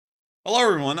Hello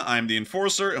everyone, I'm the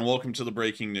Enforcer, and welcome to the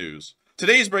breaking news.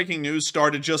 Today's breaking news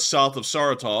started just south of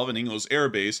Saratov, an English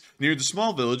airbase, near the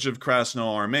small village of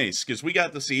Krasnoarmeysk, as we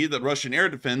got to see that Russian air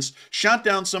defense shot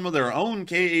down some of their own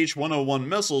Kh-101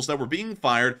 missiles that were being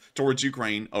fired towards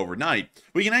Ukraine overnight.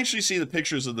 We can actually see the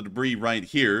pictures of the debris right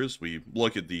here as we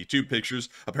look at the two pictures,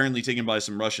 apparently taken by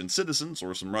some Russian citizens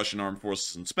or some Russian armed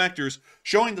forces inspectors,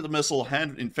 showing that the missile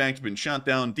had in fact been shot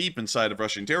down deep inside of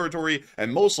Russian territory,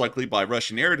 and most likely by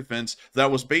Russian air defense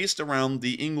that was based around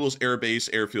the Ingles Air Base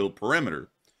airfield perimeter.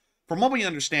 From what we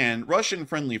understand, Russian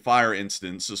friendly fire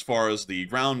incidents as far as the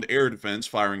ground air defense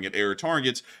firing at air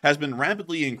targets has been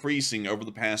rapidly increasing over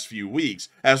the past few weeks,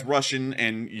 as Russian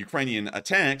and Ukrainian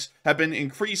attacks have been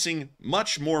increasing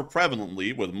much more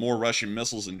prevalently, with more Russian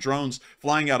missiles and drones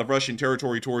flying out of Russian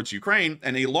territory towards Ukraine,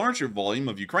 and a larger volume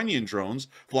of Ukrainian drones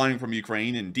flying from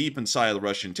Ukraine and deep inside the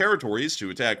Russian territories to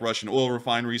attack Russian oil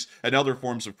refineries and other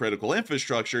forms of critical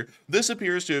infrastructure. This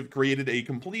appears to have created a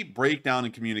complete breakdown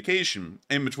in communication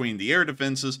in between the air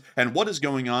defenses and what is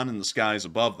going on in the skies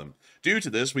above them. Due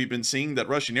to this, we've been seeing that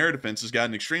Russian air defense has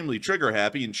gotten extremely trigger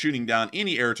happy in shooting down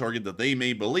any air target that they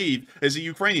may believe is a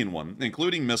Ukrainian one,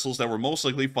 including missiles that were most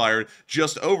likely fired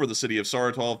just over the city of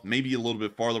Saratov, maybe a little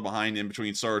bit farther behind in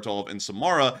between Saratov and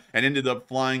Samara, and ended up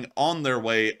flying on their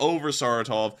way over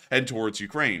Saratov and towards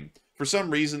Ukraine. For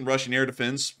some reason, Russian air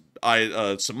defense,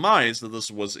 I surmise that this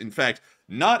was in fact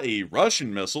not a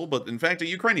Russian missile, but in fact a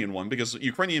Ukrainian one, because the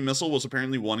Ukrainian missile was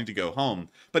apparently wanting to go home.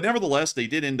 But nevertheless, they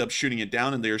did end up shooting it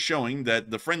down, and they are showing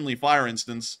that the friendly fire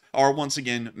incidents are once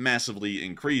again massively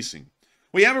increasing.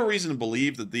 We have a reason to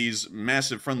believe that these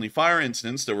massive friendly fire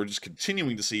incidents that we're just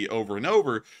continuing to see over and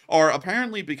over are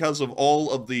apparently because of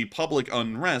all of the public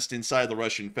unrest inside the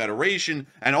Russian Federation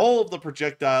and all of the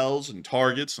projectiles and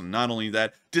targets, and not only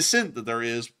that, dissent that there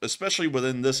is, especially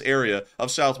within this area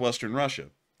of southwestern Russia.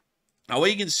 Now,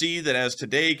 we can see that as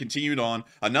today continued on,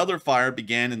 another fire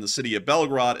began in the city of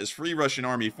Belgorod as Free Russian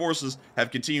Army forces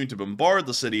have continued to bombard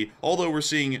the city, although we're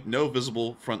seeing no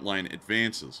visible frontline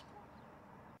advances.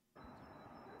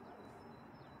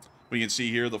 We can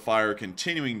see here the fire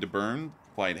continuing to burn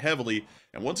quite heavily,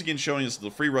 and once again showing us that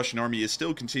the Free Russian Army is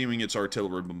still continuing its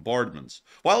artillery bombardments.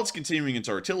 While it's continuing its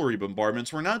artillery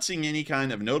bombardments, we're not seeing any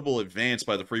kind of notable advance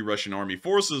by the Free Russian Army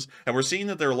forces, and we're seeing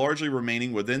that they're largely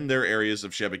remaining within their areas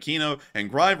of Shebekino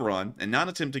and Grivoron and not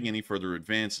attempting any further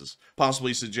advances,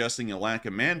 possibly suggesting a lack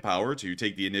of manpower to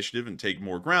take the initiative and take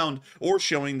more ground, or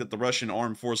showing that the Russian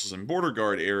armed forces and border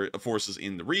guard forces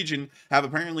in the region have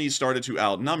apparently started to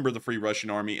outnumber the Free Russian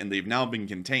Army, and they've now been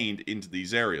contained into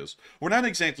these areas. We're not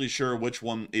exactly sure which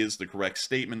one is the correct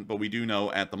statement, but we do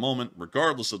know at the moment,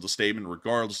 regardless of the statement,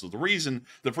 regardless of the reason,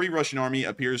 the Free Russian Army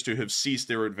appears to have ceased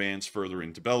their advance further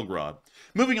into Belgrade.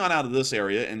 Moving on out of this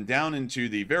area and down into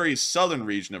the very southern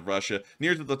region of Russia,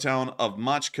 near to the town of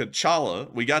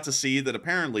Machkachala, we got to see that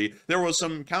apparently there was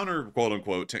some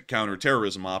quote-unquote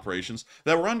counter-terrorism operations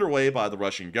that were underway by the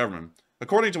Russian government.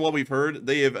 According to what we've heard,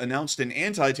 they have announced an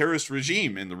anti-terrorist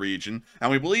regime in the region, and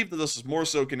we believe that this is more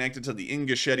so connected to the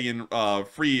Ingushian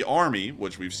Free Army,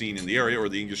 which we've seen in the area, or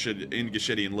the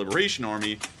Ingushian Liberation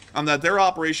Army, and that their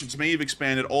operations may have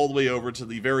expanded all the way over to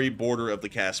the very border of the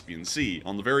Caspian Sea,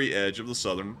 on the very edge of the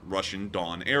southern Russian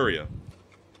Don area.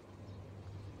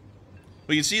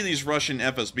 We can see these Russian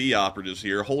FSB operatives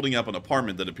here holding up an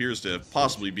apartment that appears to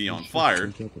possibly be on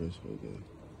fire.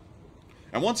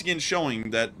 And once again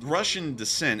showing that Russian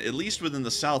dissent, at least within the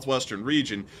southwestern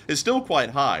region, is still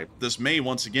quite high. This may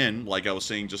once again, like I was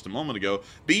saying just a moment ago,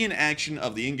 be an action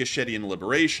of the Ingushian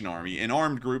Liberation Army, an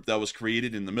armed group that was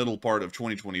created in the middle part of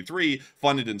 2023,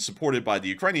 funded and supported by the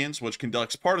Ukrainians, which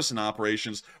conducts partisan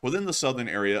operations within the southern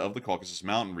area of the Caucasus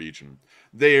Mountain region.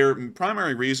 Their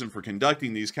primary reason for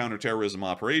conducting these counterterrorism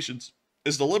operations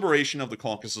is the liberation of the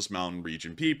Caucasus Mountain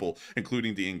region people,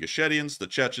 including the Ingushians, the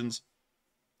Chechens,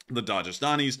 the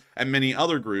Dagestanis, and many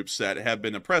other groups that have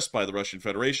been oppressed by the Russian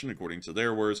Federation, according to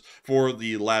their words, for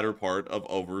the latter part of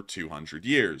over 200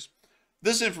 years.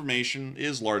 This information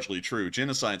is largely true.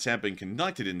 Genocides have been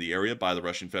conducted in the area by the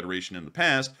Russian Federation in the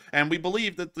past, and we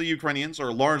believe that the Ukrainians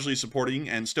are largely supporting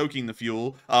and stoking the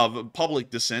fuel of public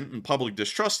dissent and public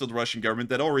distrust of the Russian government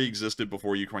that already existed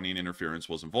before Ukrainian interference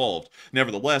was involved.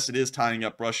 Nevertheless, it is tying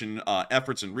up Russian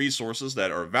efforts and resources that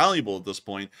are valuable at this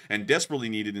point and desperately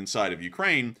needed inside of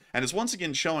Ukraine, and is once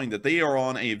again showing that they are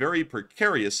on a very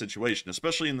precarious situation,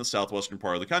 especially in the southwestern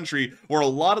part of the country, where a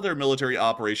lot of their military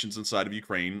operations inside of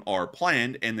Ukraine are planned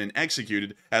and then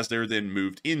executed as they're then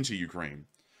moved into Ukraine.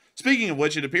 Speaking of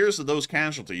which, it appears that those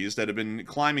casualties that have been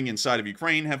climbing inside of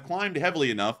Ukraine have climbed heavily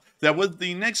enough that with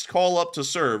the next call up to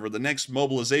serve, or the next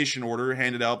mobilization order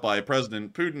handed out by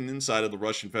President Putin inside of the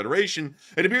Russian Federation,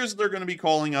 it appears that they're going to be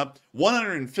calling up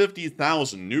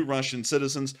 150,000 new Russian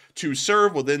citizens to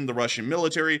serve within the Russian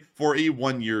military for a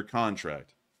one-year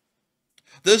contract.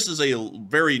 This is a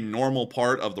very normal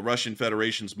part of the Russian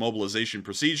Federation's mobilization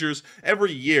procedures.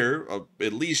 Every year,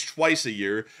 at least twice a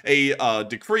year, a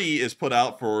decree is put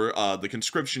out for the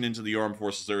conscription into the armed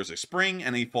forces. There is a spring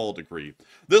and a fall decree.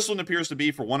 This one appears to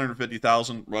be for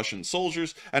 150,000 Russian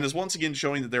soldiers, and is once again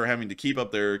showing that they're having to keep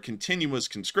up their continuous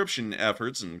conscription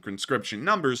efforts and conscription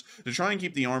numbers to try and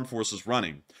keep the armed forces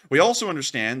running. We also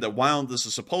understand that while this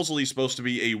is supposedly supposed to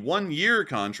be a one-year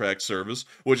contract service,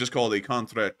 which is called a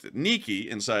contract Niki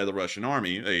inside of the Russian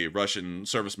army, a Russian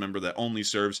service member that only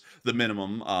serves the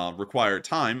minimum required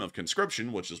time of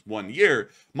conscription, which is 1 year,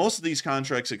 most of these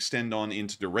contracts extend on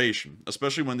into duration,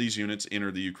 especially when these units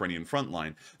enter the Ukrainian front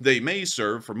line. They may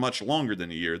serve for much longer than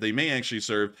a year. They may actually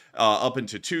serve up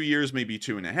into 2 years, maybe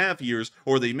 2.5 years,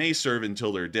 or they may serve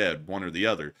until they're dead, one or the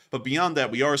other. But beyond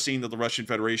that, we are seeing that the Russian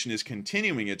Federation is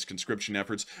continuing its conscription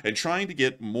efforts and trying to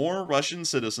get more Russian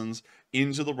citizens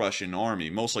into the Russian army,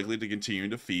 most likely to continue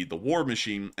to feed the war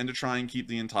machine and to try and keep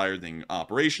the entire thing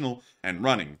operational and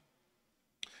running.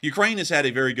 Ukraine has had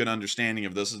a very good understanding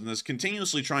of this and is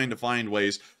continuously trying to find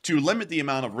ways to limit the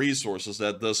amount of resources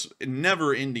that this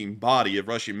never-ending body of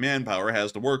Russian manpower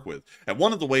has to work with. And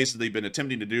one of the ways that they've been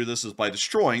attempting to do this is by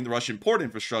destroying the Russian port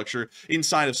infrastructure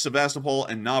inside of Sevastopol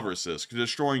and Novorossiysk,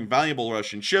 destroying valuable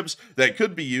Russian ships that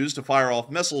could be used to fire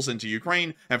off missiles into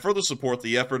Ukraine and further support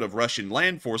the effort of Russian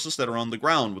land forces that are on the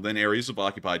ground within areas of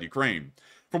occupied Ukraine.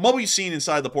 From what we've seen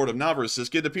inside the port of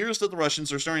Novorossiysk, it appears that the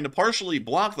Russians are starting to partially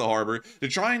block the harbor to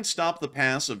try and stop the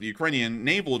pass of Ukrainian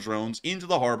naval drones into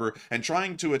the harbor and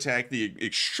trying to attack the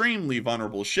extremely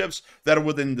vulnerable ships that are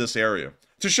within this area.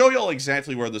 To show y'all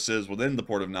exactly where this is within the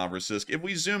port of Novorossiysk, if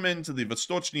we zoom into the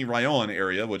Vostochny Rayon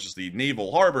area, which is the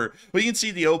naval harbor, we can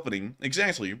see the opening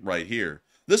exactly right here.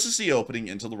 This is the opening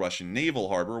into the Russian naval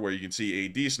harbor, where you can see a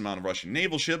decent amount of Russian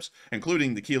naval ships,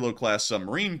 including the Kilo-class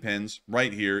submarine pens,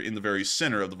 right here in the very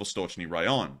center of the Vostochny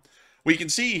Rayon. We can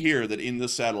see here that in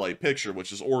this satellite picture,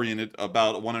 which is oriented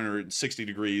about 160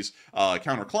 degrees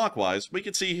counterclockwise, we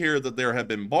can see here that there have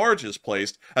been barges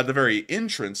placed at the very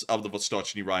entrance of the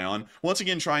Vostochny Rayon, once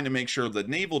again trying to make sure that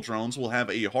naval drones will have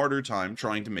a harder time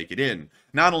trying to make it in.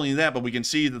 Not only that, but we can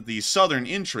see that the southern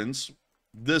entrance,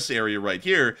 this area right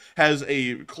here, has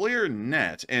a clear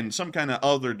net and some kind of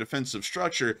other defensive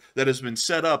structure that has been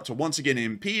set up to once again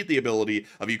impede the ability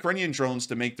of Ukrainian drones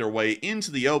to make their way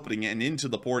into the opening and into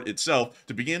the port itself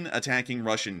to begin attacking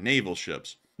Russian naval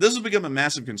ships. This has become a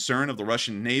massive concern of the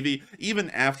Russian Navy, even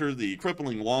after the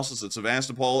crippling losses at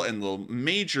Sevastopol and the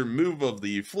major move of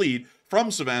the fleet from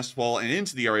Sevastopol and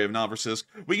into the area of Novorossiysk.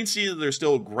 We can see that they're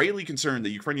still greatly concerned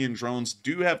that Ukrainian drones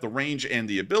do have the range and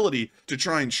the ability to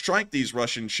try and strike these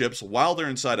Russian ships while they're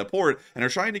inside a port, and are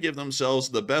trying to give themselves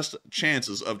the best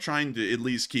chances of trying to at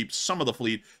least keep some of the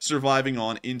fleet surviving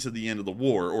on into the end of the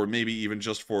war, or maybe even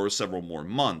just for several more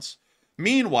months.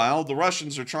 Meanwhile, the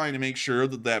Russians are trying to make sure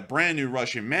that that brand new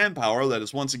Russian manpower that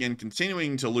is once again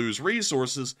continuing to lose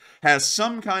resources has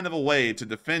some kind of a way to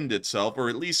defend itself, or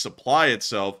at least supply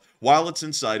itself, while it's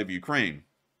inside of Ukraine.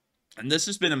 And this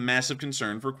has been a massive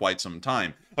concern for quite some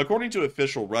time. According to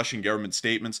official Russian government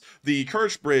statements, the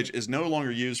Kerch Bridge is no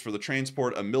longer used for the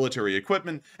transport of military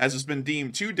equipment, as it's been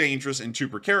deemed too dangerous and too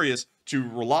precarious to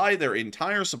rely their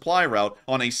entire supply route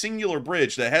on a singular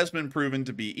bridge that has been proven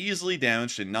to be easily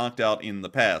damaged and knocked out in the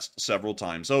past, several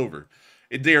times over.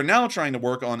 They are now trying to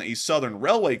work on a southern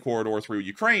railway corridor through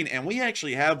Ukraine, and we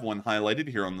actually have one highlighted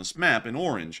here on this map in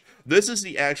orange. This is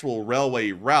the actual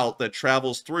railway route that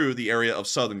travels through the area of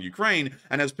southern Ukraine,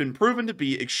 and has been proven to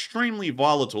be extremely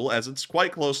volatile, as it's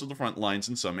quite close to the front lines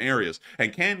in some areas,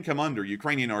 and can come under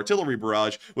Ukrainian artillery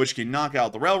barrage, which can knock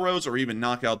out the railroads or even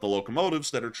knock out the locomotives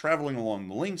that are traveling along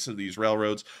the links of these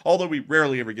railroads, although we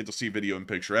rarely ever get to see video and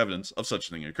picture evidence of such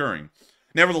a thing occurring.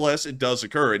 Nevertheless, it does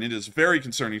occur, and it is very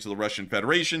concerning to the Russian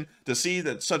Federation to see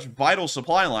that such vital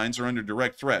supply lines are under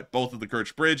direct threat, both of the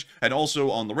Kerch Bridge and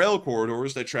also on the rail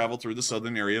corridors that travel through the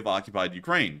southern area of occupied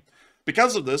Ukraine.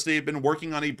 Because of this, they have been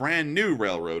working on a brand new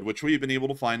railroad, which we've been able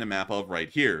to find a map of right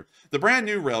here. The brand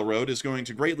new railroad is going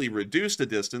to greatly reduce the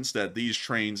distance that these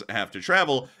trains have to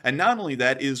travel, and not only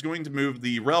that, is going to move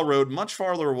the railroad much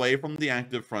farther away from the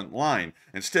active front line.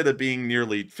 Instead of being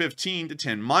nearly 15 to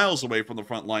 10 miles away from the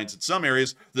front lines in some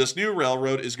areas, this new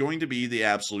railroad is going to be the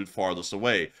absolute farthest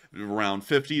away, around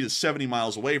 50 to 70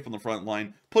 miles away from the front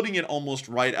line, putting it almost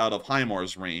right out of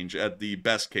HIMARS range at the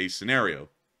best case scenario.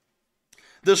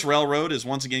 This railroad is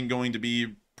once again going to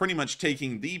be pretty much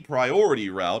taking the priority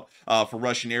route for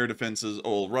Russian air defenses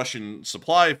or Russian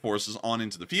supply forces on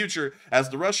into the future, as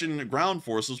the Russian ground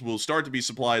forces will start to be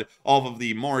supplied off of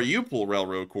the Mariupol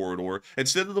railroad corridor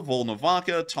instead of the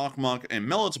Volnovakha, Tokmak, and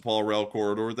Melitopol rail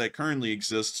corridor that currently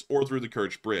exists, or through the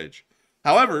Kerch Bridge.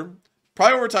 However,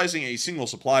 prioritizing a single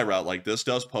supply route like this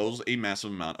does pose a massive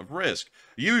amount of risk.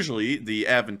 Usually, the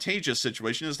advantageous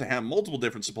situation is to have multiple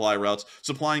different supply routes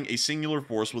supplying a singular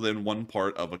force within one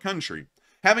part of a country.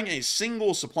 Having a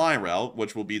single supply route,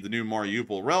 which will be the new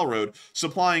Mariupol Railroad,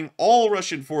 supplying all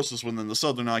Russian forces within the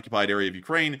southern occupied area of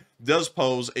Ukraine does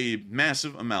pose a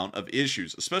massive amount of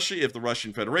issues, especially if the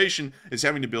Russian Federation is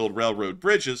having to build railroad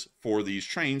bridges for these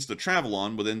trains to travel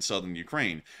on within southern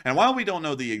Ukraine. And while we don't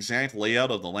know the exact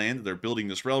layout of the land that they're building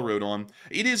this railroad on,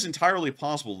 it is entirely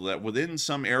possible that within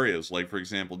some areas, like for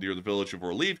example near the village of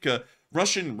Orlivka,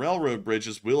 Russian railroad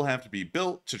bridges will have to be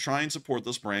built to try and support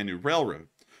this brand new railroad.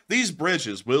 These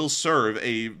bridges will serve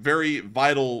a very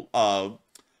vital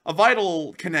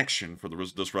connection for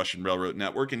this Russian railroad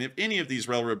network, and if any of these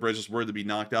railroad bridges were to be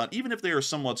knocked out, even if they are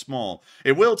somewhat small,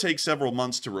 it will take several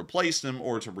months to replace them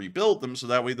or to rebuild them, so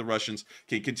that way the Russians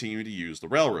can continue to use the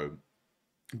railroad.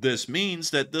 This means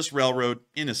that this railroad,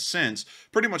 in a sense,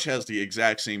 pretty much has the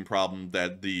exact same problem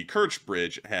that the Kerch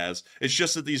Bridge has. It's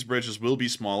just that these bridges will be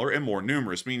smaller and more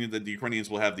numerous, meaning that the Ukrainians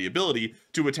will have the ability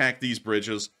to attack these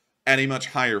bridges at a much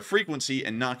higher frequency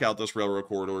and knock out this railroad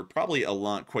corridor probably a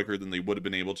lot quicker than they would have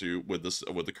been able to with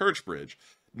the Kerch Bridge.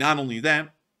 Not only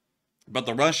that, but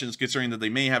the Russians, considering that they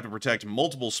may have to protect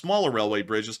multiple smaller railway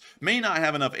bridges, may not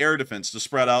have enough air defense to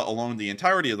spread out along the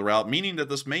entirety of the route, meaning that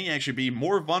this may actually be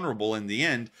more vulnerable in the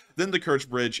end than the Kerch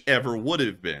Bridge ever would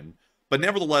have been. But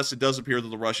nevertheless, it does appear that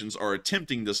the Russians are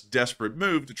attempting this desperate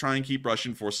move to try and keep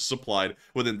Russian forces supplied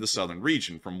within the southern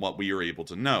region, from what we are able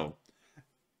to know.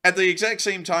 At the exact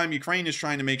same time, Ukraine is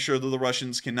trying to make sure that the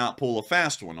Russians cannot pull a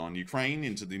fast one on Ukraine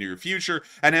into the near future,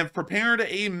 and have prepared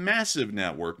a massive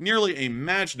network, nearly a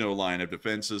Maginot Line of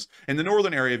defenses, in the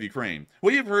northern area of Ukraine.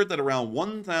 We have heard that around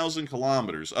 1,000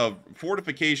 kilometers of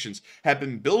fortifications have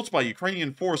been built by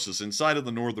Ukrainian forces inside of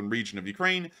the northern region of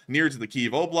Ukraine, near to the Kyiv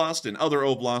Oblast and other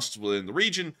oblasts within the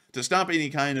region, to stop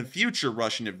any kind of future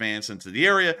Russian advance into the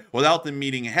area without them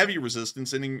meeting heavy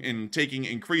resistance and taking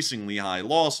increasingly high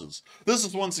losses. This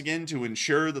is once again to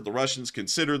ensure that the Russians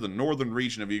consider the northern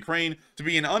region of Ukraine to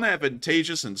be an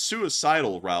unadvantageous and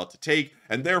suicidal route to take,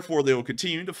 and therefore they will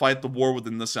continue to fight the war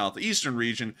within the southeastern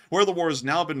region, where the war has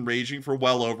now been raging for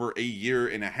well over a year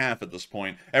and a half at this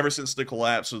point, ever since the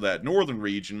collapse of that northern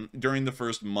region during the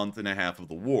first month and a half of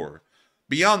the war.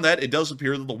 Beyond that, it does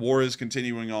appear that the war is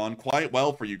continuing on quite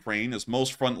well for Ukraine, as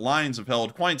most front lines have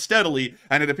held quite steadily,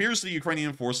 and it appears the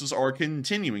Ukrainian forces are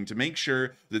continuing to make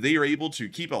sure that they are able to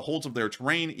keep a hold of their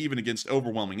terrain even against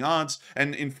overwhelming odds,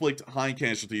 and inflict high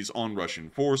casualties on Russian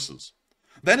forces.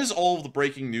 That is all of the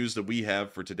breaking news that we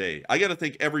have for today. I gotta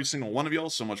thank every single one of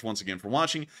y'all so much once again for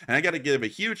watching, and I gotta give a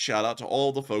huge shout out to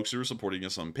all the folks who are supporting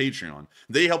us on Patreon.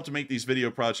 They help to make these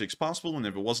video projects possible, and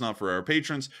if it was not for our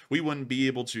patrons, we wouldn't be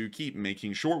able to keep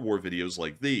making short war videos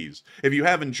like these. If you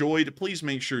have enjoyed, please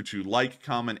make sure to like,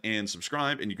 comment, and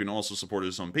subscribe, and you can also support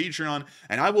us on Patreon,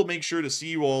 and I will make sure to see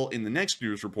you all in the next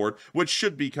news report, which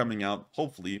should be coming out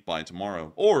hopefully by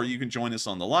tomorrow. Or you can join us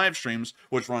on the live streams,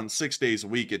 which run 6 days a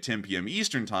week at 10 p.m.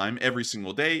 Eastern Time every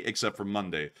single day except for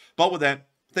Monday. But with that,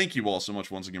 thank you all so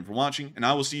much once again for watching, and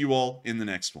I will see you all in the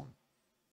next one.